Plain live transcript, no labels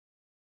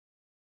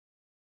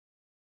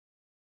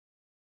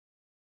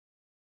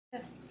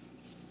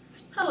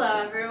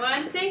Hello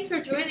everyone, thanks for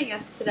joining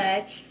us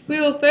today. We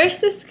will first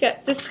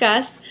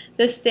discuss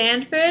the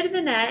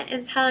Stanford-Binet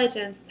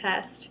Intelligence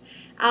Test.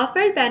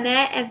 Alfred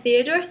Binet and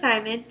Theodore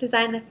Simon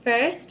designed the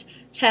first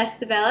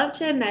test developed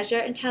to measure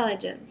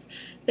intelligence.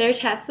 Their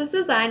test was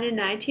designed in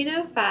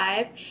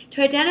 1905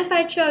 to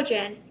identify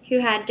children who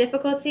had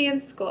difficulty in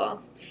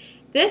school.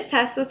 This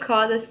test was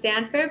called the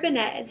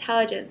Stanford-Binet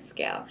Intelligence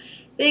Scale.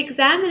 The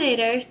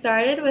examiner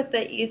started with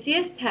the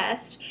easiest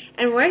test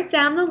and worked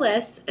down the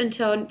list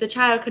until the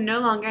child could no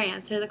longer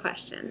answer the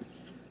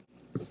questions.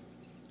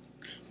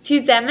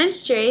 To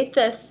demonstrate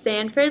the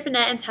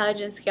Stanford-Binet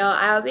Intelligence Scale,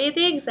 I will be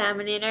the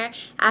examiner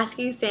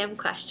asking Sam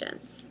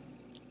questions.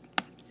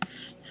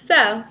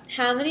 So,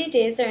 how many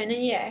days are in a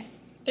year?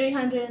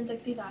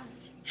 365.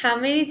 How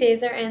many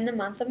days are in the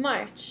month of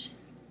March?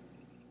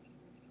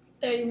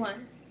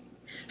 31.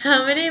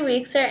 How many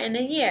weeks are in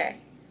a year?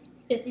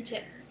 52.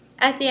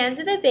 At the end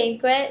of the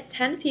banquet,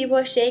 10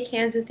 people shake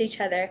hands with each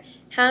other.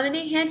 How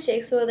many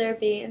handshakes will there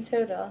be in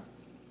total?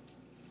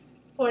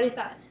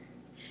 45.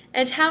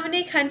 And how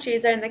many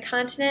countries are in the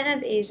continent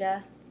of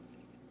Asia?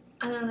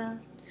 I don't know.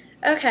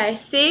 Okay,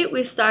 see,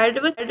 we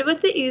started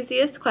with the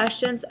easiest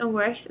questions and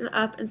worked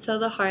up until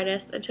the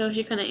hardest, until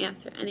she couldn't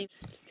answer any.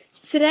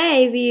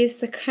 Today, we use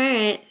the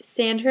current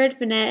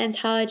Stanford-Binet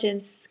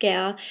Intelligence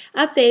Scale,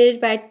 updated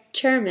by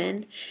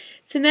Terman,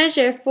 to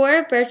measure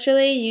 4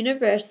 virtually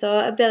universal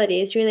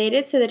abilities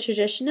related to the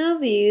traditional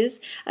views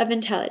of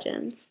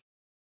intelligence.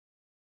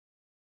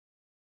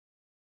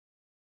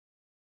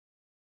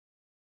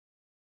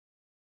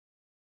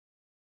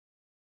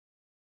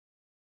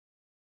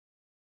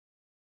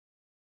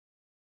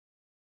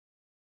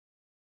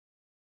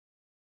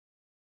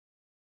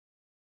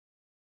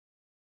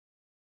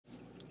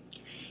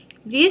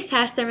 These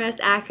tests are most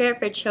accurate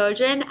for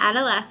children,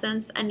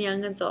 adolescents, and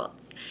young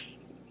adults.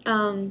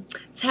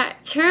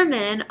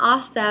 Terman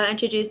also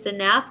introduced the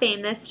now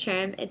famous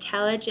term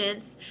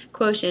intelligence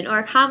quotient,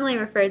 or commonly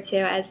referred to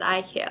as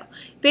IQ.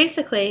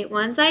 Basically,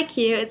 one's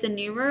IQ is a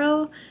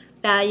numeral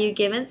value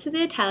given to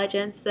the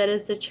intelligence that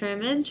is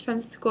determined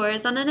from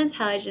scores on an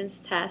intelligence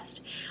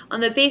test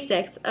on the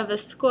basis of a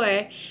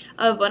score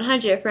of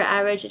 100 for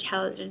average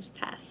intelligence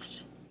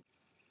test.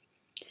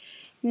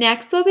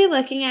 Next, we'll be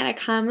looking at a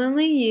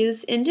commonly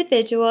used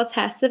individual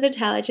test of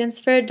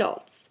intelligence for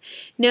adults.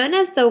 Known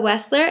as the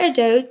Wechsler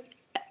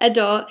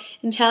Adult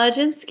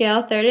Intelligence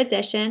Scale 3rd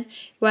Edition,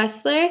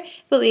 Wechsler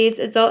believes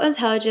adult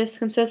intelligence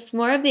consists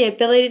more of the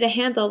ability to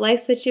handle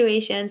life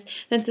situations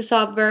than to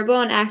solve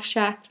verbal and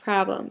abstract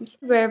problems.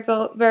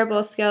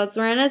 Verbal skills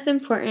weren't as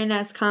important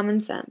as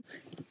common sense.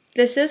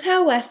 This is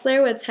how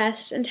Wechsler would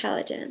test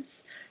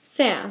intelligence.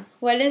 Sam,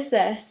 what is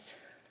this?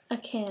 A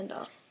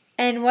candle.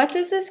 And what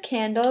does this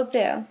candle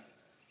do?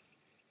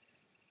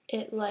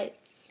 It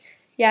lights.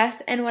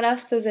 Yes, and what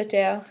else does it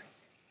do?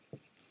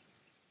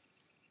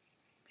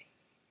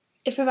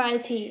 It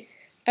provides heat.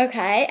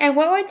 Okay, and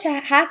what would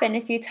happen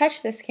if you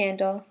touch this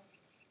candle?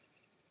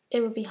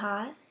 It would be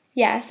hot.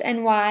 Yes,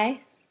 and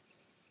why?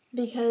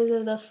 Because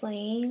of the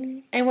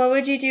flame. And what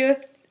would you do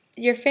if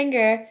your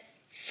finger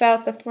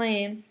felt the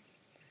flame?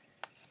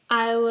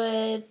 I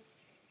would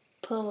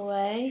pull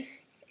away.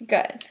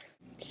 Good.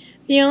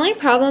 The only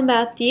problem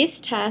about these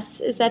tests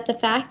is that the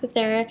fact that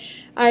they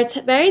are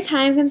very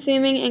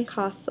time-consuming and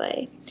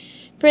costly.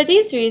 For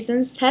these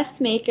reasons,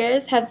 test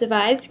makers have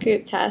devised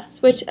group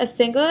tests, which a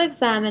single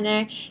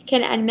examiner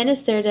can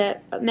administer to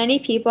many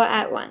people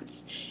at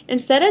once.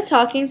 Instead of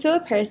talking to a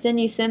person,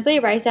 you simply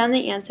write down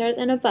the answers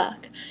in a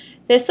book.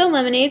 This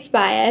eliminates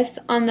bias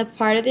on the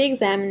part of the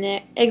examiner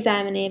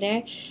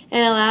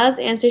and allows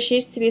answer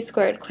sheets to be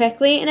scored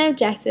quickly and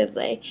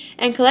objectively,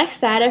 and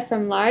collects data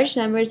from large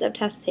numbers of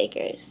test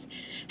takers.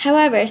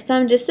 However,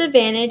 some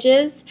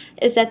disadvantages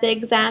is that the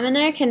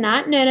examiner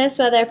cannot notice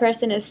whether a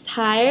person is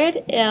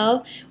tired,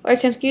 ill, or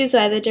confused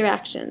by the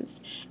directions.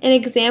 An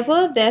example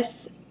of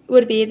this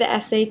would be the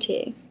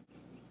SAT.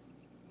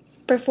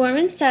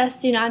 Performance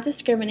tests do not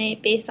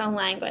discriminate based on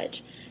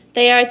language.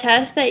 They are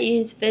tests that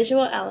use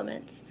visual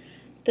elements.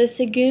 The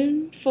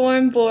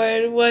Sigunform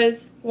board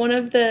was one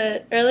of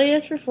the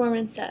earliest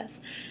performance tests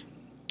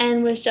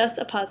and was just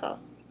a puzzle.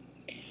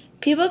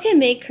 People can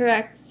make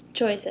correct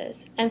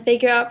choices and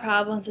figure out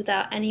problems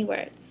without any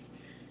words.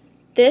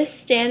 This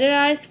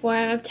standardized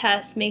form of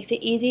tests makes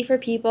it easy for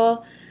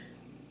people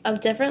of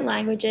different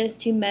languages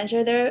to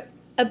measure their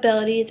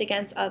abilities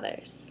against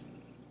others.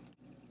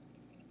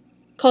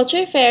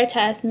 Culture fair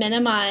tests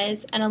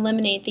minimize and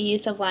eliminate the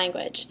use of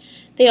language.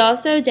 They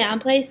also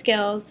downplay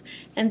skills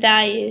and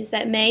values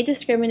that may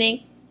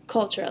discriminate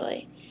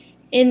culturally.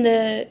 In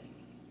the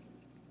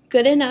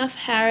Good Enough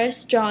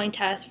Harris drawing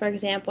test, for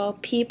example,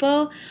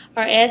 people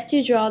are asked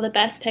to draw the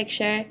best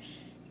picture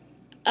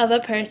of a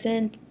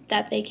person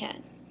that they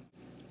can.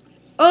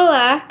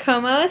 Hola,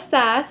 ¿cómo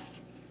estás?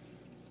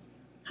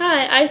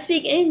 Hi, I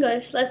speak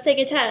English. Let's take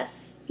a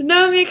test.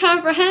 No me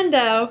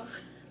comprehendo.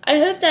 I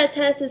hope that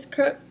test is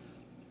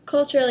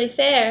culturally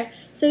fair,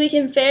 so we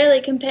can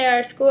fairly compare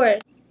our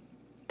scores.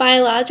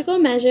 Biological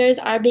measures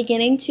are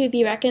beginning to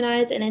be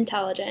recognized in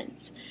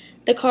intelligence.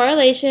 The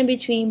correlation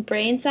between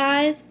brain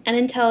size and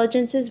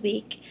intelligence is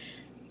weak,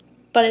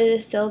 but it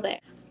is still there.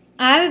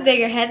 I have a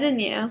bigger head than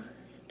you.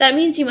 That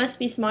means you must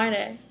be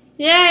smarter.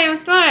 Yay, I'm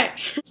smart!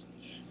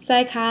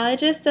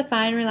 Psychologists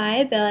define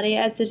reliability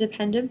as the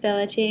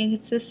dependability and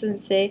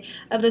consistency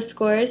of the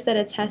scores that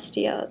a test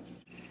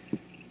yields.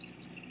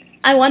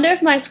 I wonder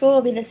if my score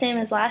will be the same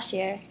as last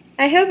year.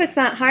 I hope it's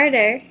not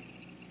harder.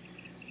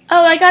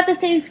 Oh, I got the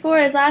same score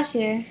as last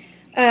year.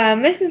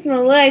 Mrs.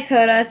 Malloy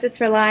told us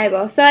it's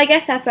reliable, so I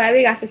guess that's why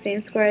we got the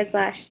same score as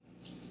last year.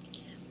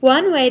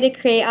 One way to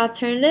create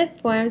alternative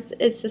forms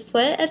is to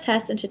split a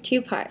test into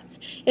two parts.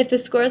 If the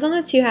scores on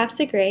the two halves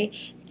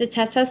agree, the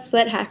test has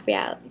split half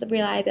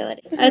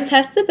reliability. A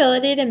test's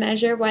ability to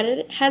measure what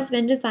it has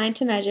been designed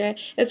to measure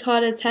is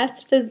called a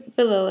test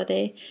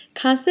validity.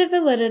 Constant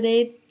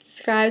validity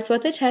describes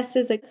what the test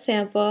is a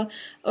sample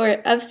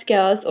of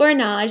skills or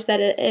knowledge that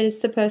it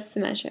is supposed to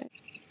measure.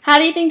 How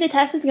do you think the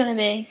test is going to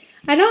be?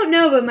 I don't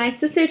know, but my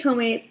sister told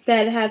me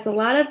that it has a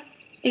lot of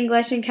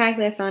English and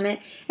calculus on it,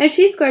 and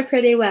she scored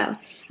pretty well.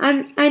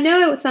 I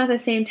know it's not the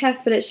same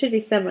test, but it should be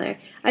similar.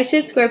 I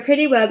should score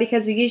pretty well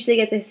because we usually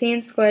get the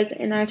same scores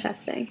in our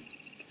testing.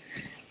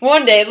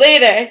 One day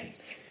later.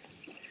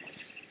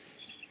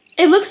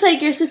 It looks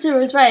like your sister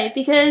was right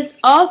because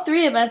all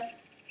three of us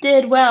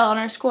did well on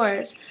our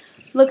scores.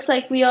 It looks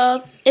like we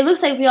all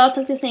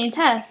took the same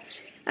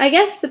test. I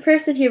guess the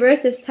person who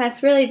wrote this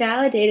test really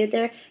validated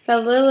their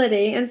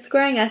validity in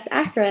scoring us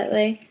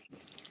accurately.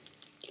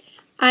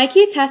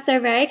 IQ tests are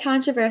very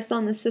controversial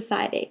in this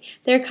society.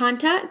 Their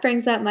content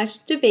brings up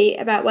much debate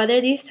about whether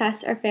these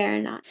tests are fair or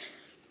not.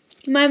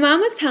 My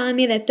mom was telling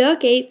me that Bill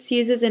Gates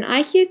uses an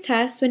IQ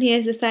test when he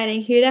is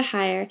deciding who to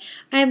hire.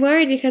 I am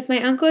worried because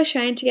my uncle is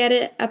trying to get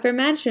an upper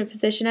management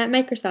position at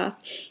Microsoft.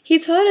 He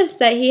told us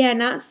that he had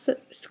not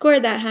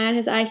scored that high on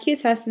his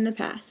IQ test in the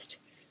past.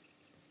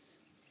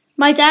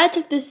 My dad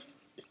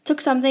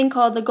took something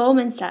called the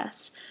Goldman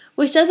test,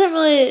 which doesn't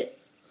really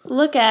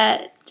look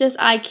at just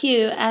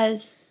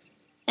IQ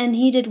and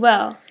he did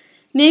well.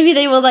 Maybe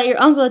they will let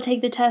your uncle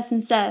take the test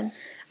instead.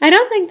 I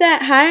don't think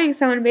that hiring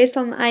someone based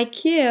on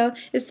IQ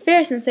is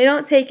fair since they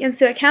don't take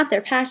into account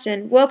their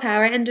passion,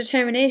 willpower, and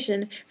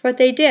determination for what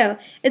they do.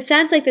 It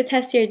sounds like the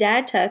test your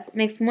dad took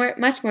makes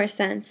much more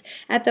sense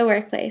at the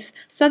workplace.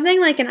 Something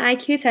like an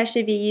IQ test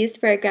should be used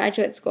for a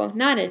graduate school,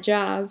 not a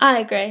job. I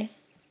agree.